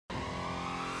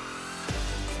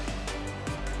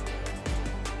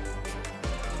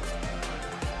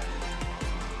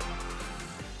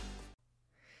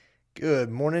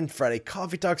Good morning, Friday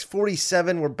Coffee Talks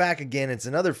 47. We're back again. It's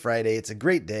another Friday. It's a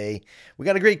great day. We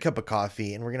got a great cup of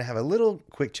coffee, and we're going to have a little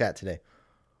quick chat today.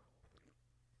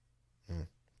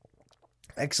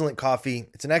 Excellent coffee.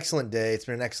 It's an excellent day. It's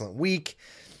been an excellent week.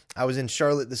 I was in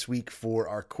Charlotte this week for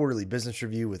our quarterly business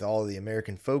review with all of the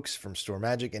American folks from Store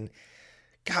Magic, and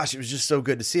gosh, it was just so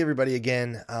good to see everybody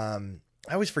again. I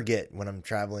always forget when I'm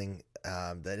traveling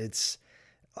that it's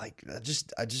like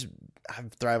I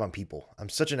thrive on people. I'm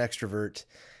such an extrovert,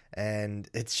 and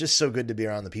it's just so good to be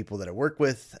around the people that I work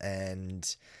with.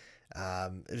 And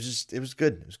it was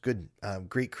good. It was good.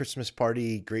 Great Christmas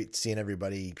party. Great seeing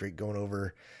everybody. Great going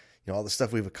over, all the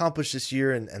stuff we've accomplished this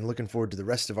year, and looking forward to the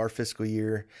rest of our fiscal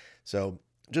year. So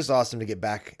just awesome to get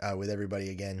back with everybody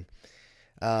again.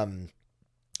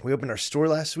 We opened our store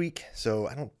last week, so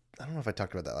I don't know if I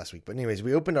talked about that last week, but anyways,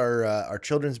 we opened our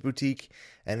children's boutique,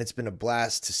 and it's been a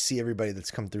blast to see everybody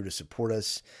that's come through to support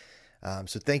us.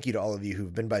 So thank you to all of you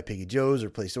who've been by Piggy Joe's or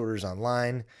placed orders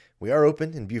online. We are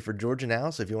open in Buford, Georgia now,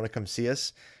 so if you want to come see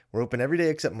us, we're open every day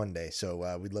except Monday,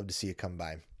 so we'd love to see you come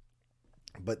by.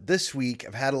 But this week,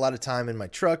 I've had a lot of time in my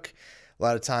truck, a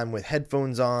lot of time with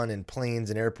headphones on and planes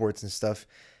and airports and stuff,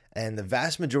 and the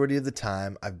vast majority of the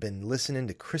time, I've been listening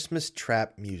to Christmas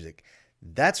trap music.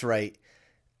 That's right.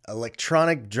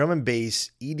 Electronic drum and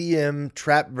bass, EDM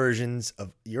trap versions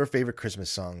of your favorite Christmas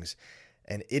songs.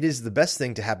 And it is the best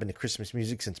thing to happen to Christmas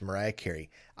music since Mariah Carey.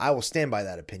 I will stand by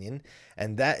that opinion.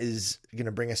 And that is going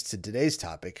to bring us to today's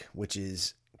topic, which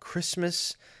is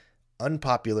Christmas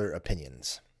unpopular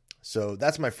opinions. So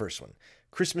that's my first one.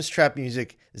 Christmas trap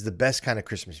music is the best kind of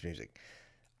Christmas music.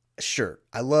 Sure,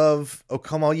 I love "Oh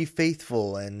Come All You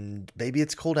Faithful" and "Baby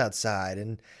It's Cold Outside"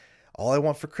 and "All I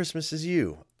Want for Christmas Is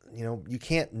You." You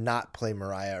can't not play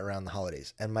Mariah around the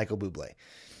holidays, and Michael Bublé.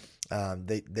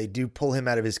 They do pull him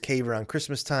out of his cave around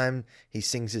Christmas time. He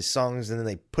sings his songs, and then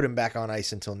they put him back on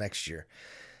ice until next year.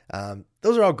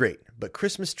 Those are all great, but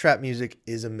Christmas trap music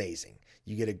is amazing.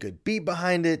 You get a good beat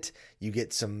behind it. You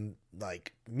get some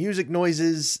music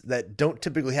noises that don't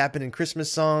typically happen in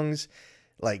Christmas songs.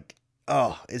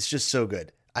 It's just so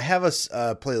good. I have a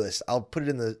playlist. I'll put it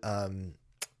in the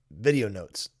video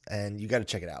notes, and you got to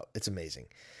check it out. It's amazing.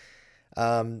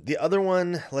 The other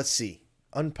one, let's see.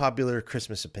 Unpopular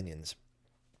Christmas opinions.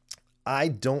 I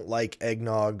don't like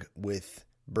eggnog with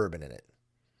bourbon in it.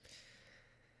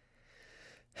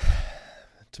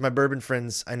 To my bourbon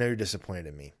friends, I know you're disappointed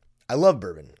in me. I love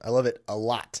bourbon. I love it a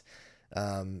lot.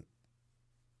 Let's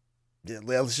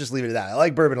just leave it at that. I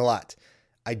like bourbon a lot.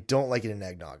 I don't like it in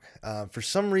eggnog. For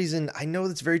some reason, I know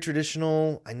that's very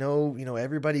traditional. I know,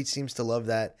 everybody seems to love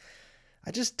that.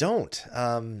 I just don't.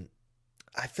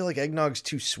 I feel like eggnog's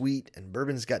too sweet and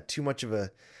bourbon's got too much of a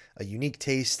unique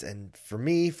taste. And for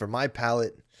me, for my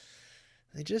palate,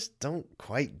 they just don't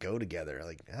quite go together.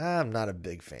 I'm not a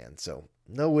big fan. So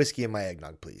no whiskey in my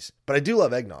eggnog, please. But I do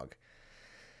love eggnog.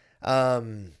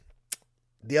 The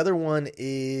other one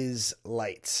is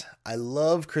lights. I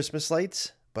love Christmas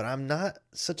lights, but I'm not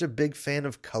such a big fan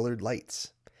of colored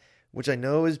lights, which I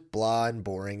know is blah and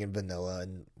boring and vanilla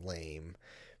and lame.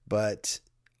 But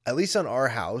at least on our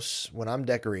house, when I'm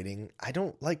decorating, I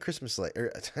don't like Christmas light,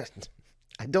 or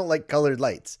I don't like colored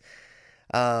lights.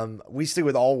 We stick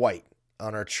with all white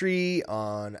on our tree,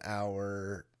 on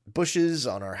our bushes,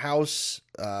 on our house,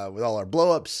 with all our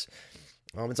blow-ups.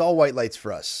 It's all white lights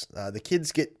for us. The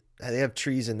kids they have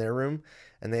trees in their room,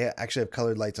 and they actually have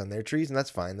colored lights on their trees, and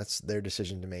that's fine. That's their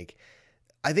decision to make.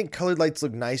 I think colored lights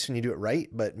look nice when you do it right,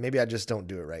 but maybe I just don't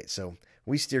do it right. So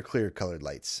we steer clear of colored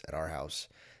lights at our house.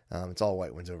 It's all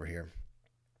white ones over here.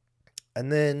 And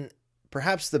then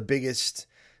perhaps the biggest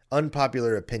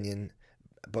unpopular opinion,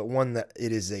 but one that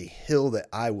it is a hill that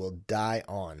I will die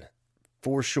on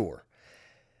for sure.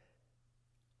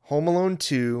 Home Alone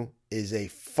 2 is a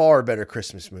far better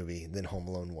Christmas movie than Home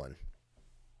Alone 1.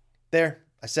 There,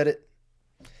 I said it.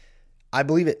 I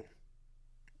believe it.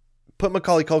 Put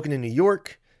Macaulay Culkin in New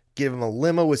York, give him a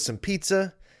limo with some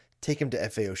pizza, take him to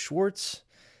FAO Schwartz,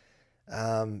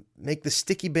 make the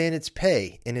Sticky Bandits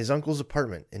pay in his uncle's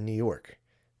apartment in New York.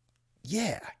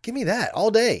 Yeah, give me that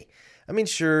all day. I mean,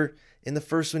 sure, in the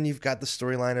first one, you've got the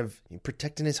storyline of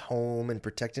protecting his home and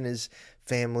protecting his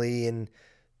family and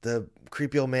the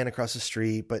creepy old man across the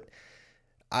street, but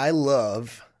I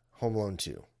love Home Alone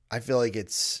 2. I feel like he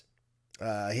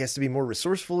has to be more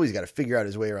resourceful. He's got to figure out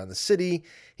his way around the city.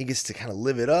 He gets to kind of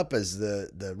live it up as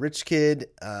the rich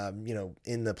kid,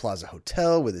 in the Plaza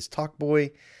Hotel with his talk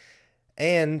boy.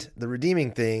 And the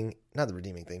redeeming thing, not the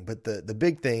redeeming thing, but the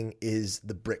big thing is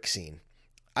the brick scene.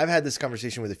 I've had this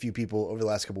conversation with a few people over the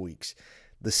last couple weeks.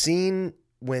 The scene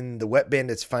when the wet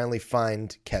bandits finally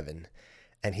find Kevin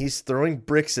and he's throwing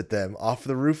bricks at them off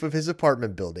the roof of his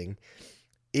apartment building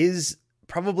is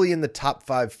probably in the top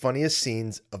 5 funniest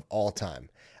scenes of all time.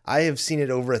 I have seen it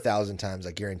over 1,000 times,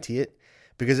 I guarantee it,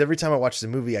 because every time I watch the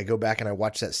movie, I go back and I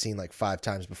watch that scene like 5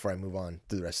 times before I move on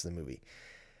through the rest of the movie.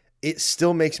 It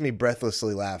still makes me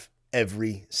breathlessly laugh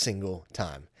every single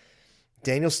time.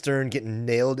 Daniel Stern getting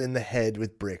nailed in the head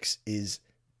with bricks is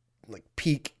like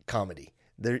peak comedy.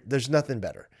 There's nothing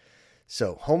better.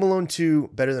 So Home Alone 2,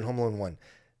 better than Home Alone 1.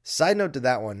 Side note to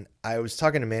that one, I was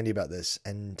talking to Mandy about this,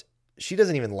 and she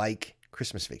doesn't even like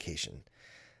Christmas Vacation.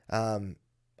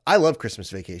 I love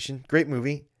Christmas Vacation. Great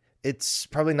movie. It's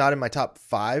probably not in my top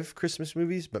 5 Christmas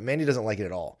movies, but Mandy doesn't like it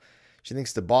at all. She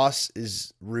thinks the boss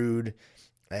is rude,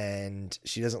 and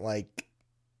she doesn't like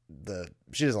it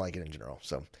in general.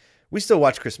 So we still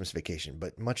watch Christmas Vacation,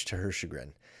 but much to her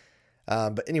chagrin.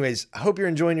 But anyways, I hope you're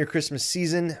enjoying your Christmas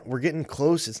season. We're getting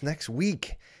close. It's next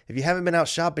week. If you haven't been out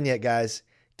shopping yet, guys,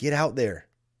 get out there.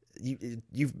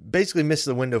 You've basically missed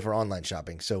the window for online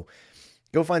shopping. So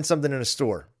go find something in a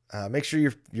store. Make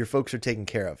sure your folks are taken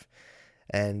care of,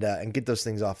 and get those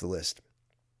things off the list.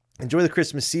 Enjoy the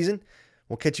Christmas season.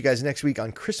 We'll catch you guys next week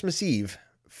on Christmas Eve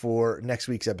for next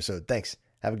week's episode. Thanks.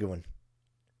 Have a good one.